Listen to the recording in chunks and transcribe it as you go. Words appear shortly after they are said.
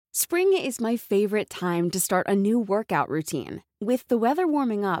Spring is my favorite time to start a new workout routine. With the weather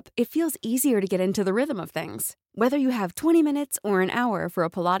warming up, it feels easier to get into the rhythm of things. Whether you have 20 minutes or an hour for a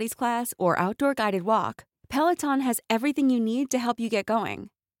Pilates class or outdoor guided walk, Peloton has everything you need to help you get going.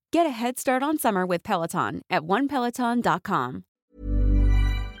 Get a head start on summer with Peloton at onepeloton.com.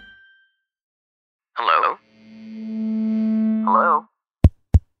 Hello? Hello?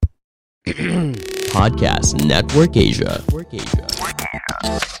 Podcast Network Asia.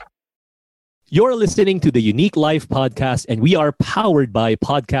 You're listening to the Unique Life Podcast, and we are powered by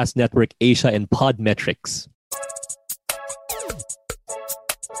Podcast Network Asia and Podmetrics.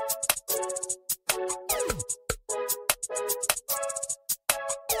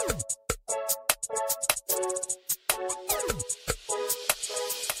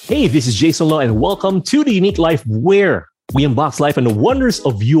 Hey, this is Jason Law, and welcome to the Unique Life, where we unbox life and the wonders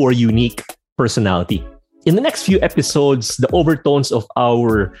of your unique personality. In the next few episodes, the overtones of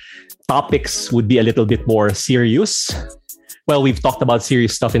our topics would be a little bit more serious. Well, we've talked about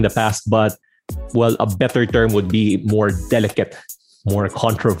serious stuff in the past, but, well, a better term would be more delicate, more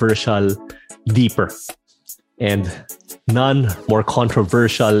controversial, deeper. And none more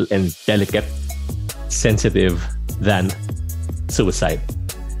controversial and delicate, sensitive than suicide.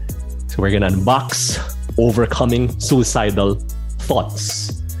 So we're going to unbox overcoming suicidal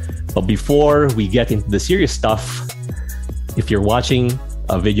thoughts. But before we get into the serious stuff, if you're watching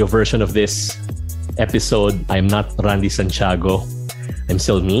a video version of this episode, I'm not Randy Santiago. I'm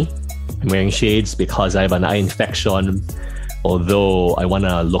still me. I'm wearing shades because I have an eye infection. Although I want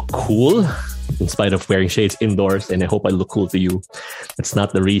to look cool in spite of wearing shades indoors, and I hope I look cool to you. That's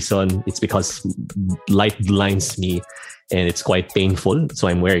not the reason. It's because light blinds me and it's quite painful. So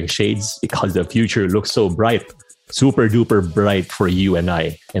I'm wearing shades because the future looks so bright, super duper bright for you and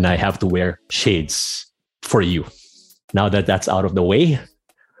I have to wear shades for you. Now that that's out of the way,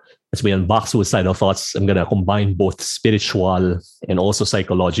 as we unbox suicidal thoughts, I'm going to combine both spiritual and also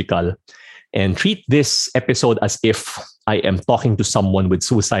psychological and treat this episode as if I am talking to someone with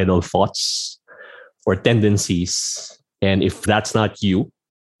suicidal thoughts or tendencies. And if that's not you,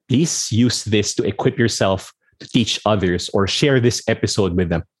 please use this to equip yourself to teach others or share this episode with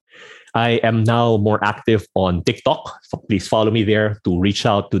them. I am now more active on TikTok. So please follow me there to reach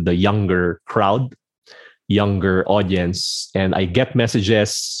out to the younger crowd, younger audience. And I get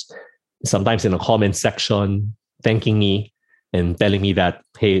messages sometimes in the comment section thanking me and telling me that,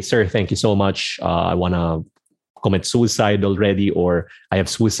 hey, sir, thank you so much. I want to commit suicide already, or I have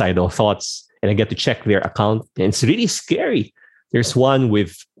suicidal thoughts. And I get to check their account. And it's really scary. There's one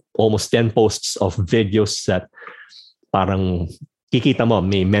with almost 10 posts of videos that parang kikita mo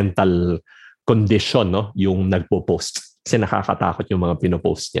may mental condition, no? Yung nagpo-post. Kasi nakakatakot yung mga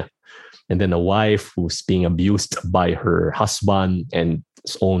pinopost niya. And then a wife who's being abused by her husband and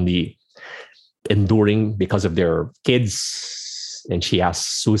is only enduring because of their kids. And she has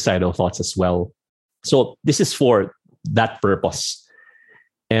suicidal thoughts as well. So this is for that purpose.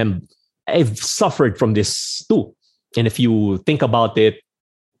 And I've suffered from this too. And if you think about it,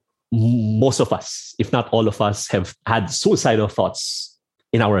 most of us, if not all of us, have had suicidal thoughts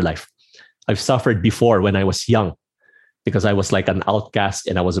in our life. I've suffered before when I was young because I was like an outcast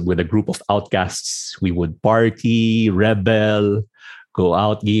and I was with a group of outcasts. We would party, rebel, go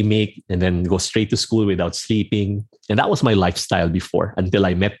out, gimmick, and then go straight to school without sleeping. And that was my lifestyle before until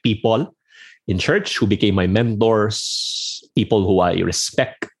I met people in church who became my mentors, people who I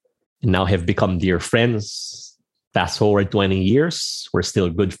respect and now have become dear friends. Fast forward 20 years, we're still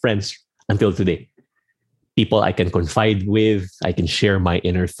good friends until today. People I can confide with, I can share my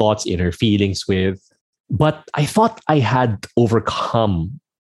inner thoughts, inner feelings with. But I thought I had overcome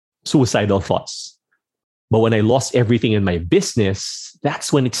suicidal thoughts. But when I lost everything in my business,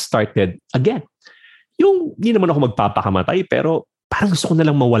 that's when it started again. Yung, di naman ako magpapakamatay, pero parang gusto ko na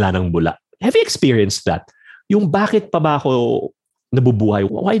lang mawala ng bula. Have you experienced that? Yung bakit pa ba ako nabubuhay?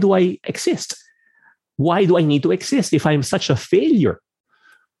 Why do I exist? Why do I need to exist if I'm such a failure?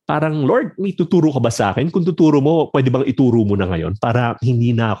 Parang, Lord, may tuturo ka ba sa akin? Kung tuturo mo, pwede bang ituro mo na ngayon para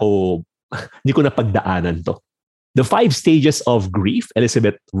hindi ko na pagdaanan to. The 5 stages of grief,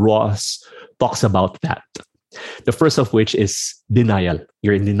 Elizabeth Ross talks about that. The first of which is denial.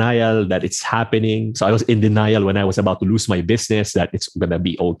 You're in denial that it's happening. So I was in denial when I was about to lose my business, that it's going to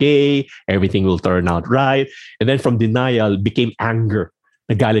be okay, everything will turn out right. And then from denial became anger.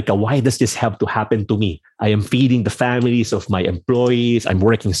 Nagalit ka, why does this have to happen to me? I am feeding the families of my employees. I'm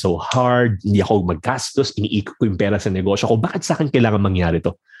working so hard. Hindi ako maggastos. Iniikot ko yung pera sa negosyo ko. Bakit sa akin kailangan mangyari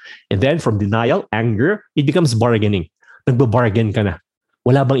to? And then from denial, anger, it becomes bargaining. Nagbabargain ka na.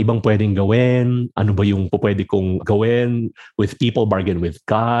 Wala bang ibang pwedeng gawin? Ano ba yung pwede kong gawin? With people, bargain with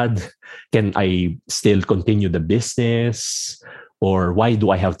God? Can I still continue the business? Or why do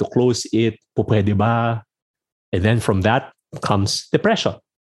I have to close it? Pwede ba? And then from that comes depression.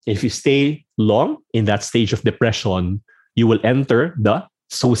 If you stay long in that stage of depression, you will enter the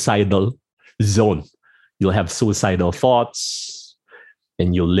suicidal zone. You'll have suicidal thoughts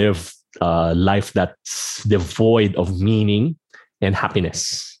and you'll live a life that's devoid of meaning and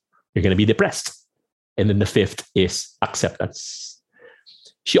happiness. You're going to be depressed. And then the fifth is acceptance.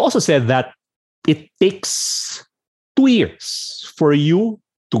 She also said that it takes 2 years for you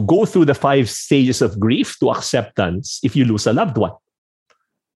to go through the 5 stages of grief to acceptance if you lose a loved one.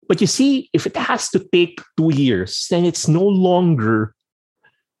 But you see, if it has to take 2 years, then it's no longer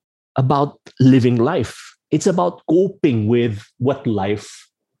about living life. It's about coping with what life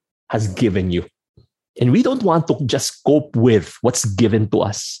has given you. And we don't want to just cope with what's given to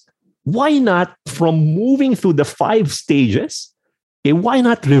us. Why not, from moving through the 5 stages, okay, why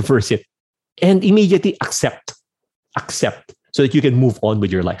not reverse it and immediately accept so that you can move on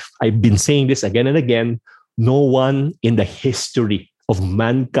with your life? I've been saying this again and again. No one in the history of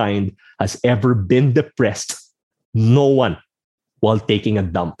mankind has ever been depressed. No one while taking a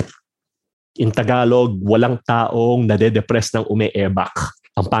dump. In Tagalog, walang taong nade-depress ng umeebak.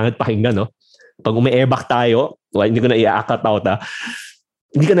 Ang pangit pakinggan, no? Pag umeebak tayo, hindi ko na i-act out,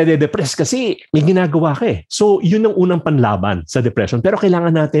 hindi ka nade-depress kasi may ginagawa ka eh. So, yun ang unang panlaban sa depression. Pero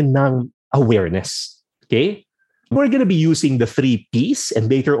kailangan natin ng awareness. Okay? We're gonna be using the 3 P's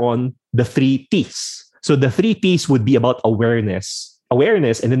and later on, the 3 T's. So, the 3 P's would be about awareness,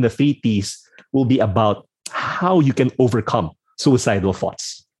 and then the 3 T's will be about how you can overcome suicidal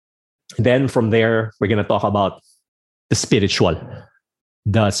thoughts. And then from there, we're gonna talk about the spiritual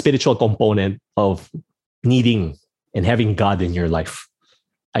component of needing and having God in your life.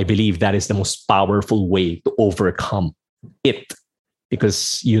 I believe that is the most powerful way to overcome it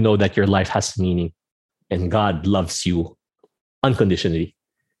because you know that your life has meaning and God loves you unconditionally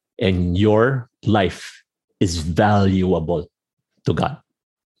and your life is valuable to God.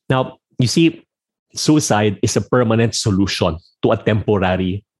 Now, you see, suicide is a permanent solution to a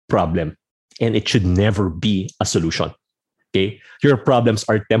temporary problem and it should never be a solution. Okay? Your problems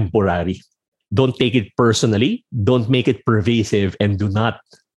are temporary. Don't take it personally. Don't make it pervasive and do not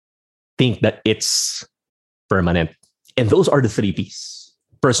think that it's permanent. And those are the 3 P's.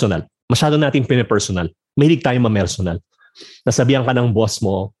 Personal. Masyado nating pinipersonal. Mahilig tayo ma-personal. Nasabihan ka ng boss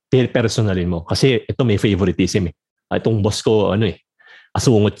mo, personalin mo. Kasi ito may favoritism eh. Itong boss ko,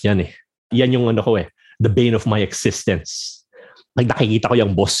 asungot yan eh. Yan yung the bane of my existence. Pag nakikita ko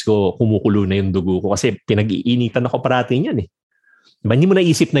yung boss ko, kumukulo na yung dugo ko kasi pinag-iinitan ako parati yan eh. Diba? Hindi mo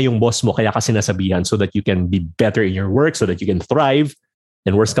naisip na yung boss mo kaya kasi nasabihan so that you can be better in your work, so that you can thrive.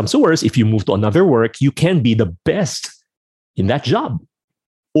 And worst comes to worst, if you move to another work, you can be the best in that job.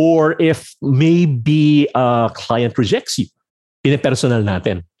 Or if maybe a client rejects you, pinipersonal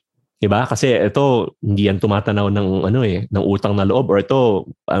natin. Diba? Kasi ito, hindi yan tumatanaw ng utang na loob or ito,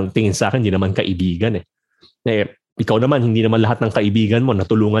 ang tingin sa akin, hindi naman kaibigan eh. Ikaw naman, hindi naman lahat ng kaibigan mo,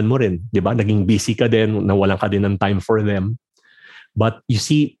 natulungan mo rin. Diba? Naging busy ka din, nawalan ka din ng time for them. But you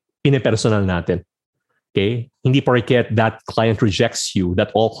see, pinipersonal natin. Okay? Hindi porket that client rejects you,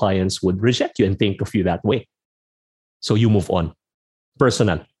 that all clients would reject you and think of you that way. So you move on.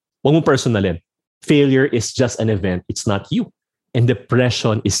 Personal. Huwag mo personalin. Failure is just an event. It's not you. And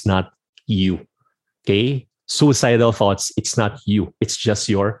depression is not you. Okay? Suicidal thoughts, it's not you. It's just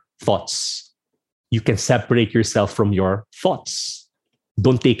your thoughts. You can separate yourself from your thoughts.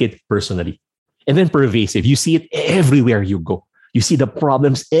 Don't take it personally. And then pervasive. You see it everywhere you go. You see the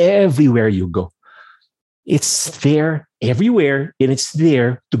problems everywhere you go. It's there everywhere and it's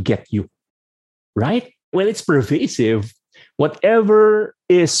there to get you. Right? When it's pervasive, whatever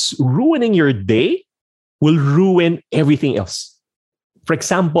is ruining your day will ruin everything else. For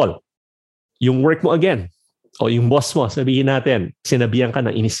example, yung work mo again, o yung boss mo, sabihin natin, sinabihan ka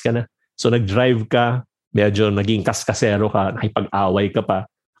na, inis ka na. So nag-drive ka, medyo naging kaskasero ka, nakipag-away ka pa,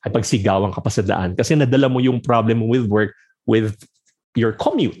 nakipagsigawan ka pa sa daan kasi nadala mo yung problem with work with your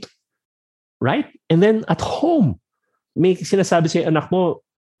commute. Right? And then at home, may sinasabi sa anak mo,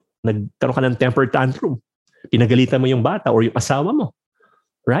 nagkaroon ka ng temper tantrum. Pinagalitan mo yung bata or yung asawa mo.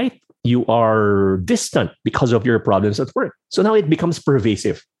 Right? You are distant because of your problems at work. So now it becomes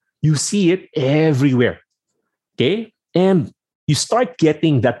pervasive. You see it everywhere. Okay? And you start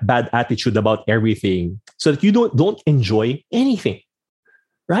getting that bad attitude about everything so that you don't enjoy anything.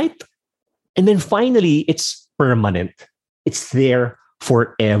 Right? And then finally, it's permanent. It's there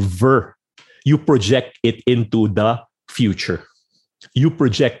forever. You project it into the future. You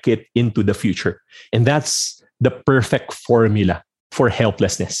project it into the future. And that's the perfect formula for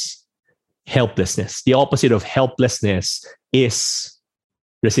helplessness. Helplessness. The opposite of helplessness is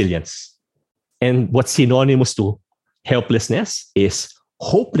resilience. And what's synonymous to helplessness is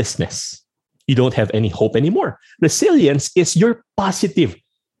hopelessness. You don't have any hope anymore. Resilience is you're positive.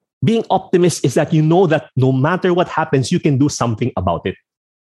 Being optimist is that you know that no matter what happens, you can do something about it.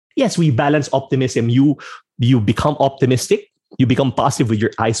 Yes, we balance optimism. You become optimistic. You become positive with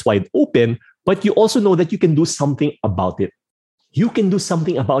your eyes wide open, but you also know that you can do something about it. You can do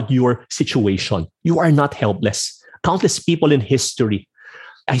something about your situation. You are not helpless. Countless people in history.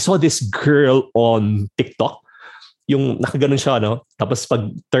 I saw this girl on TikTok. Yung nakaganon siya, no? Tapos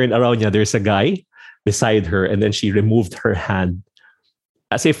pag turn around niya, there's a guy beside her and then she removed her hand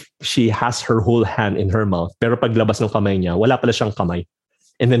as if she has her whole hand in her mouth. Pero paglabas ng kamay niya, wala pala siyang kamay.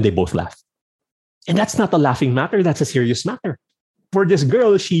 And then they both laugh. And that's not a laughing matter. That's a serious matter. For this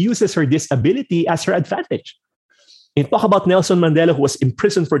girl, she uses her disability as her advantage. And talk about Nelson Mandela, who was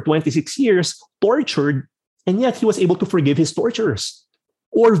imprisoned for 26 years, tortured, and yet he was able to forgive his torturers.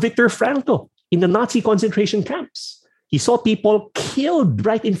 Or Viktor Frankl in the Nazi concentration camps. He saw people killed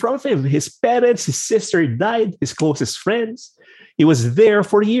right in front of him. His parents, his sister died, his closest friends. He was there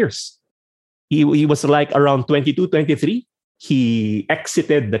for years. He was like around 22, 23. He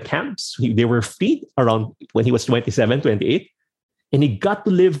exited the camps. They were freed around when he was 27, 28. And he got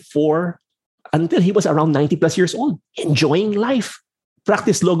to live until he was around 90 plus years old, enjoying life,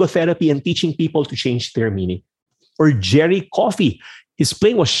 practice logotherapy and teaching people to change their meaning. Or Jerry Coffey. His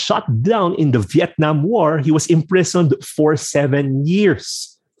plane was shot down in the Vietnam War. He was imprisoned for 7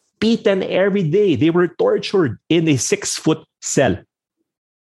 years, beaten every day. They were tortured in a 6-foot cell.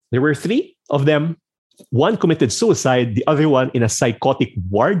 There were 3 of them. One committed suicide, the other one in a psychotic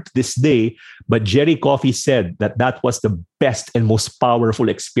ward to this day. But Jerry Coffey said that that was the best and most powerful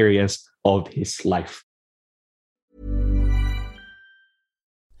experience of his life.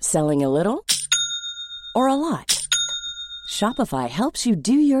 Selling a little or a lot? Shopify helps you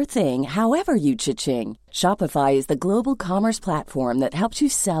do your thing however you cha-ching. Shopify is the global commerce platform that helps you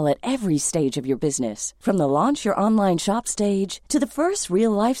sell at every stage of your business. From the launch your online shop stage to the first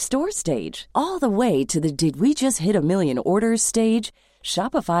real-life store stage, all the way to the did we just hit a million orders stage.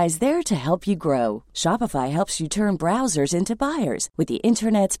 Shopify is there to help you grow. Shopify helps you turn browsers into buyers with the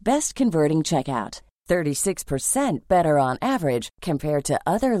internet's best converting checkout. 36% better on average compared to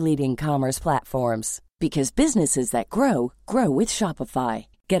other leading commerce platforms. Because businesses that grow, grow with Shopify.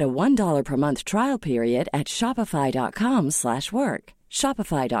 Get a $1 per month trial period at shopify.com/work.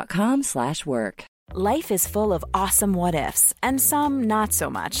 Shopify.com/work. Life is full of awesome what-ifs, and some not so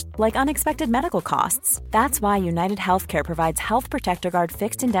much, like unexpected medical costs. That's why United Healthcare provides Health Protector Guard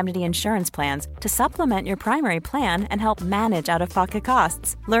fixed indemnity insurance plans to supplement your primary plan and help manage out-of-pocket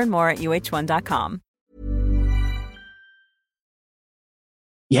costs. Learn more at uh1.com.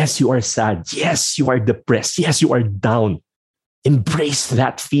 Yes, you are sad. Yes, you are depressed. Yes, you are down. Embrace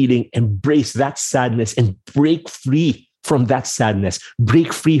that feeling. Embrace that sadness and break free from that sadness.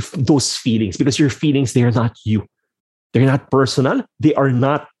 Break free from those feelings because your feelings, they are not you. They're not personal. They are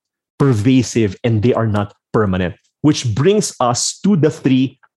not pervasive and they are not permanent. Which brings us to the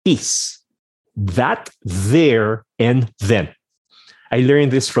 3 P's. That, there, and then. I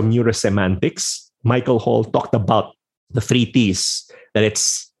learned this from neurosemantics. Michael Hall talked about the 3 T's. That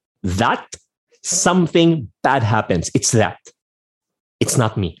it's that, something bad happens. It's that. It's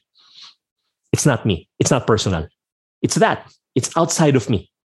not me. It's not me. It's not personal. It's that. It's outside of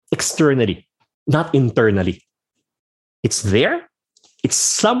me. Externally, not internally. It's there. It's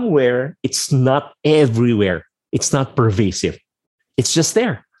somewhere. It's not everywhere. It's not pervasive. It's just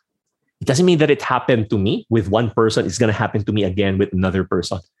there. It doesn't mean that it happened to me with one person. It's going to happen to me again with another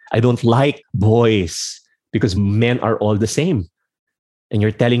person. I don't like boys because men are all the same. And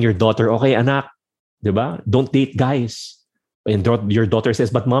you're telling your daughter, okay, anak, diba? Don't date guys. And your daughter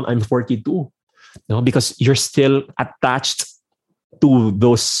says, but mom, I'm 42. No, because you're still attached to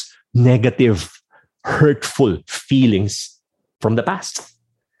those negative, hurtful feelings from the past.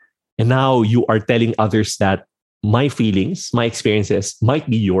 And now you are telling others that my feelings, my experiences might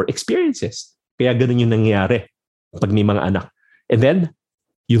be your experiences. Kaya ganun yung nangyayari pag may mga anak. And then,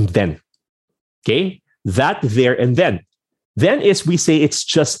 yung then. Okay? That, there, and then. Then is we say it's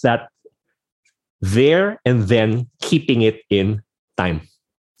just that there and then keeping it in time.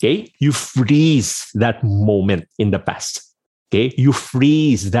 Okay? You freeze that moment in the past. Okay? You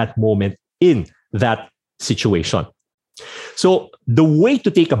freeze that moment in that situation. So the way to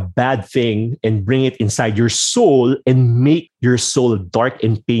take a bad thing and bring it inside your soul and make your soul dark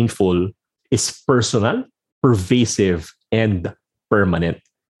and painful is personal, pervasive, and permanent.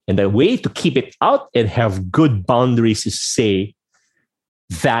 And the way to keep it out and have good boundaries is say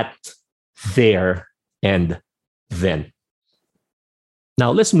that, there, and then.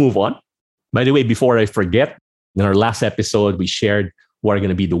 Now, let's move on. By the way, before I forget, in our last episode, we shared who are going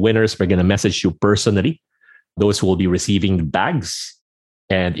to be the winners. We're going to message you personally, those who will be receiving the bags.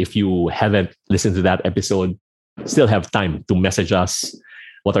 And if you haven't listened to that episode, still have time to message us.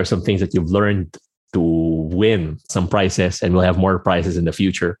 What are some things that you've learned to win some prizes? And we'll have more prizes in the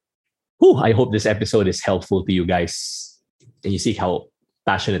future. I hope this episode is helpful to you guys. And you see how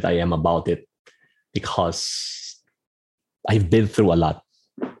passionate I am about it, because I've been through a lot.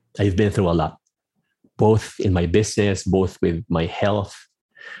 Both in my business, both with my health.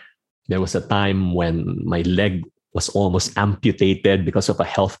 There was a time when my leg was almost amputated because of a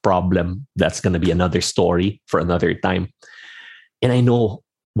health problem. That's going to be another story for another time. And I know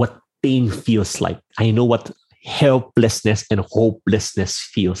what pain feels like. I know what helplessness and hopelessness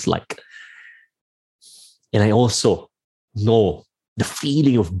feels like. And I also know the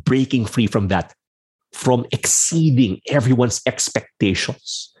feeling of breaking free from that, from exceeding everyone's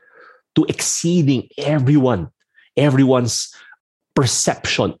expectations to exceeding everyone's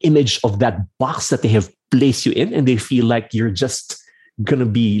perception, image of that box that they have placed you in, and they feel like you're just going to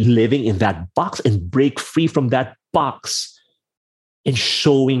be living in that box, and break free from that box and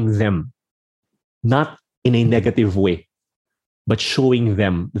showing them, not in a negative way, but showing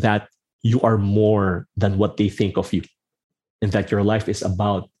them that you are more than what they think of you, and that your life is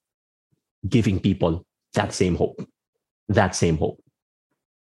about giving people that same hope.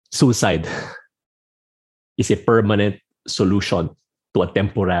 Suicide is a permanent solution to a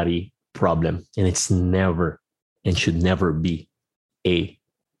temporary problem, and it's never and should never be a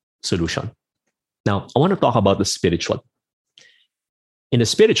solution. Now, I want to talk about the spiritual. In the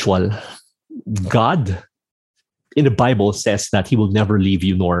spiritual, God in the Bible says that He will never leave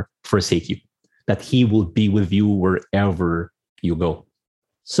you nor forsake you, that He will be with you wherever you go.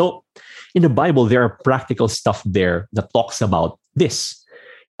 So in the Bible, there are practical stuff there that talks about this.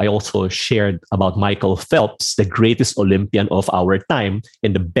 I also shared about Michael Phelps, the greatest Olympian of our time.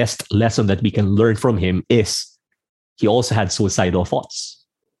 And the best lesson that we can learn from him is he also had suicidal thoughts.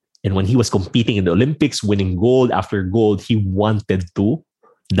 And when he was competing in the Olympics, winning gold after gold, he wanted to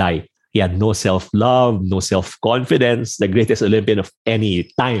die. He had no self-love, no self-confidence. The greatest Olympian of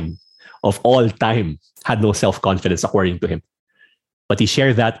any time, of all time, had no self-confidence, according to him. But he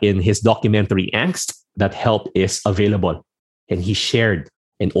shared that in his documentary, Angst. That help is available. And he shared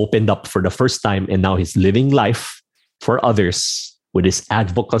and opened up for the first time. And now he's living life for others with his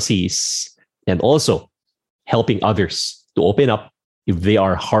advocacies, and also helping others to open up if they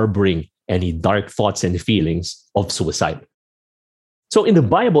are harboring any dark thoughts and feelings of suicide. So in the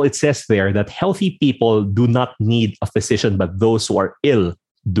Bible, it says there that healthy people do not need a physician, but those who are ill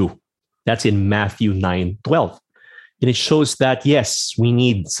do. That's in Matthew 9:12. And it shows that, yes, we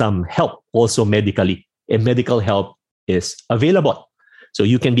need some help also medically, and medical help is available. So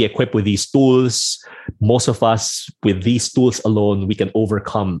you can be equipped with these tools. Most of us, with these tools alone, we can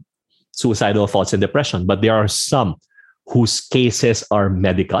overcome suicidal thoughts and depression. But there are some whose cases are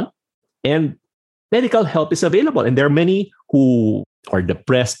medical, and medical help is available. And there are many who are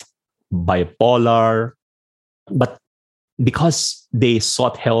depressed, bipolar, but because they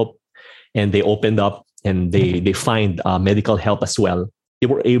sought help and they opened up and they find medical help as well, they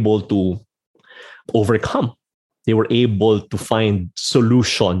were able to overcome. They were able to find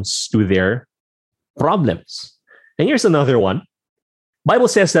solutions to their problems. And here's another one. Bible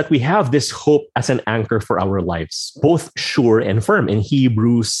says that we have this hope as an anchor for our lives, both sure and firm, in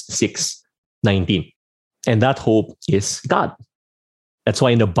Hebrews 6:19. And that hope is God. That's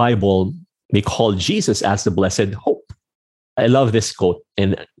why in the Bible, they call Jesus as the blessed hope. I love this quote,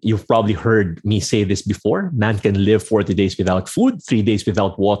 and you've probably heard me say this before. Man can live 40 days without food, 3 days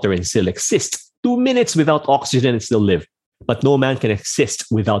without water and still exist. 2 minutes without oxygen and still live. But no man can exist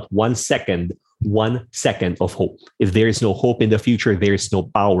without 1 second of hope. If there is no hope in the future, there is no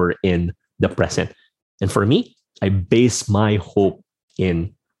power in the present. And for me, I base my hope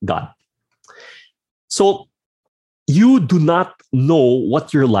in God. So you do not know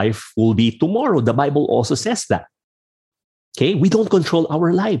what your life will be tomorrow. The Bible also says that. Okay, we don't control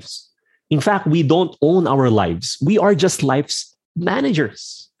our lives. In fact, we don't own our lives. We are just life's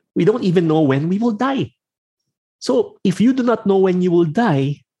managers. We don't even know when we will die. So if you do not know when you will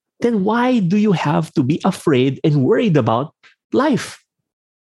die, then why do you have to be afraid and worried about life?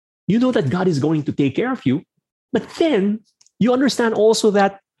 You know that God is going to take care of you, but then you understand also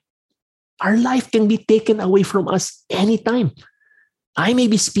that our life can be taken away from us anytime. I may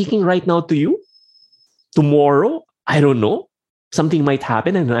be speaking right now to you. Tomorrow, I don't know. something might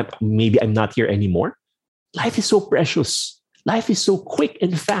happen and maybe I'm not here anymore. Life is so precious. Life is so quick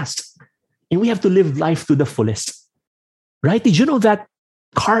and fast. And we have to live life to the fullest. Right? Did you know that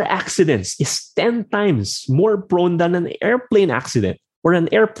car accidents is 10 times more prone than an airplane accident or an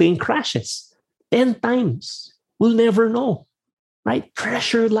airplane crashes? 10 times. We'll never know. Right?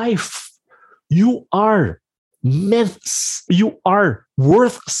 Treasure life. You are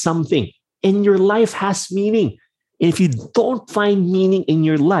worth something. And your life has meaning. And if you don't find meaning in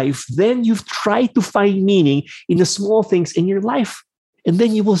your life, then you've tried to find meaning in the small things in your life. And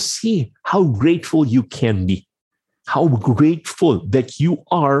then you will see how grateful you can be. How grateful that you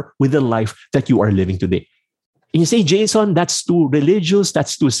are with the life that you are living today. And you say, Jason, that's too religious,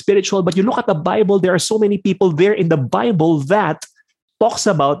 that's too spiritual. But you look at the Bible, there are so many people there in the Bible that talks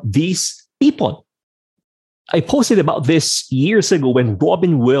about these people. I posted about this years ago when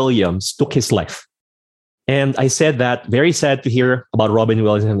Robin Williams took his life. And I said that very sad to hear about Robin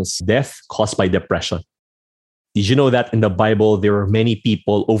Williams' death caused by depression. Did you know that in the Bible, there are many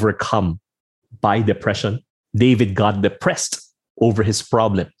people overcome by depression? David got depressed over his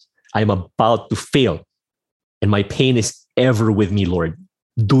problems. I'm about to fail, and my pain is ever with me, Lord.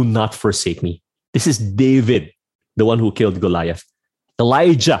 Do not forsake me. This is David, the one who killed Goliath.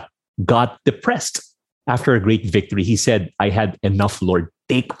 Elijah got depressed after a great victory. He said, I had enough, Lord.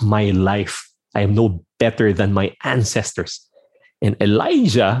 Take my life. I am no better than my ancestors. And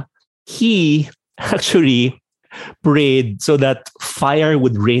Elijah, he actually prayed so that fire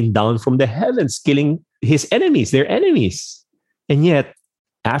would rain down from the heavens, killing his enemies, their enemies. And yet,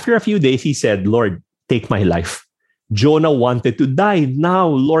 after a few days, he said, Lord, take my life. Jonah wanted to die. Now,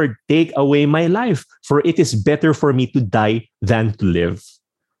 Lord, take away my life, for it is better for me to die than to live.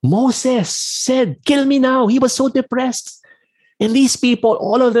 Moses said, kill me now. He was so depressed. And these people,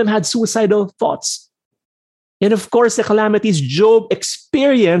 all of them had suicidal thoughts. And of course, the calamities Job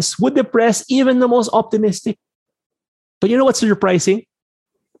experienced would depress even the most optimistic. But you know what's surprising?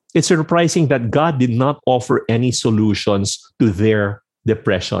 It's surprising that God did not offer any solutions to their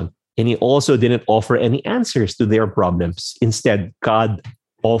depression. And he also didn't offer any answers to their problems. Instead, God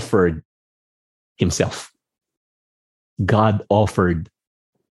offered himself. God offered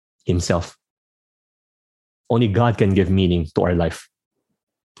himself. Only God can give meaning to our life.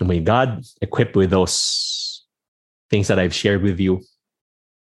 And may God, equipped with those things that I've shared with you,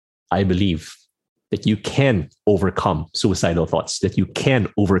 I believe that you can overcome suicidal thoughts, that you can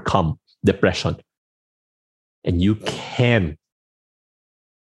overcome depression, and you can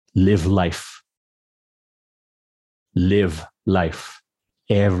live life. Live life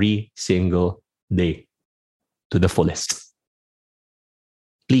every single day to the fullest.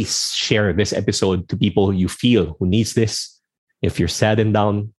 Please share this episode to people you feel who needs this. If you're sad and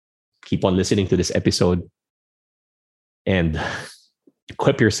down, keep on listening to this episode and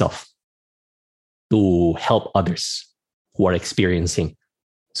equip yourself to help others who are experiencing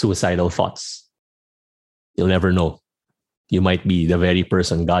suicidal thoughts. You'll never know. You might be the very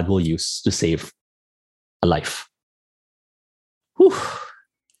person God will use to save a life. Whew.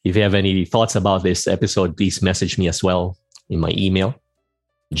 If you have any thoughts about this episode, please message me as well in my email,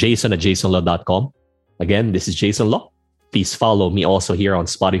 jason@jasonlaw.com. Again, this is Jason Law. Please follow me also here on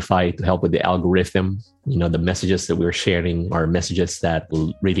Spotify to help with the algorithm. You know, the messages that we're sharing are messages that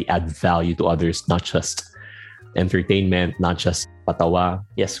will really add value to others, not just entertainment, not just patawa.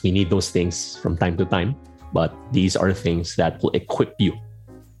 Yes, we need those things from time to time, but these are things that will equip you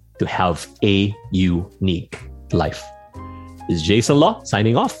to have a unique life. This is Jason Law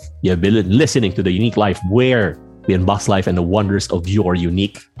signing off. You have been listening to The Unique Life, where we unbox life and the wonders of your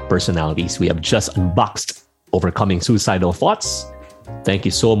unique personalities. We have just unboxed Overcoming Suicidal Thoughts. Thank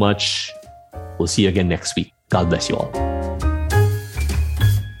you so much. We'll see you again next week. God bless you all.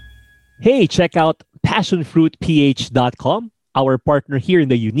 Hey, check out passionfruitph.com, our partner here in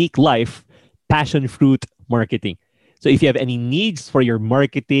The Unique Life, Passion Fruit Marketing. So if you have any needs for your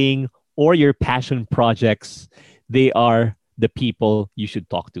marketing or your passion projects, they are the people you should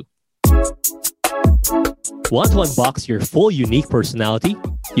talk to. Want to unbox your full unique personality?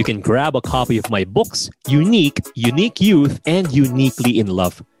 You can grab a copy of my books, Unique, Unique Youth, and Uniquely in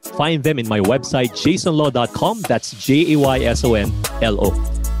Love. Find them in my website, jasonlaw.com. That's JAYSONLO.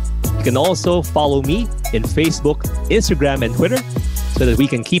 You can also follow me in Facebook, Instagram, and Twitter so that we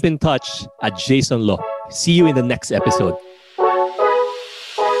can keep in touch at Jason Law. See you in the next episode.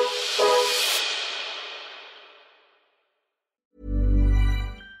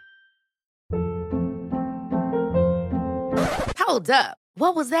 Hold up.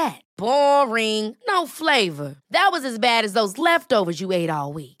 What was that? Boring. No flavor. That was as bad as those leftovers you ate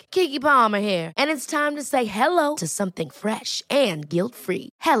all week. Keke Palmer here, and it's time to say hello to something fresh and guilt-free.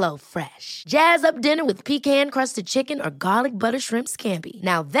 Hello Fresh. Jazz up dinner with pecan-crusted chicken or garlic butter shrimp scampi.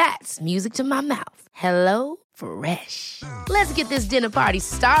 Now that's music to my mouth. Hello Fresh. Let's get this dinner party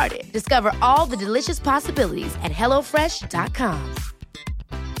started. Discover all the delicious possibilities at hellofresh.com.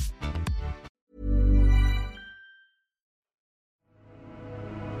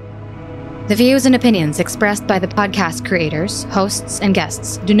 The views and opinions expressed by the podcast creators, hosts, and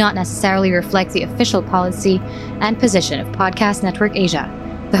guests do not necessarily reflect the official policy and position of Podcast Network Asia,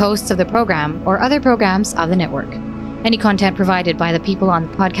 the hosts of the program, or other programs of the network. Any content provided by the people on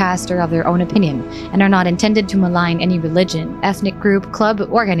the podcast are of their own opinion and are not intended to malign any religion, ethnic group, club,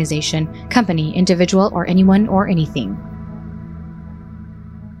 organization, company, individual, or anyone or anything.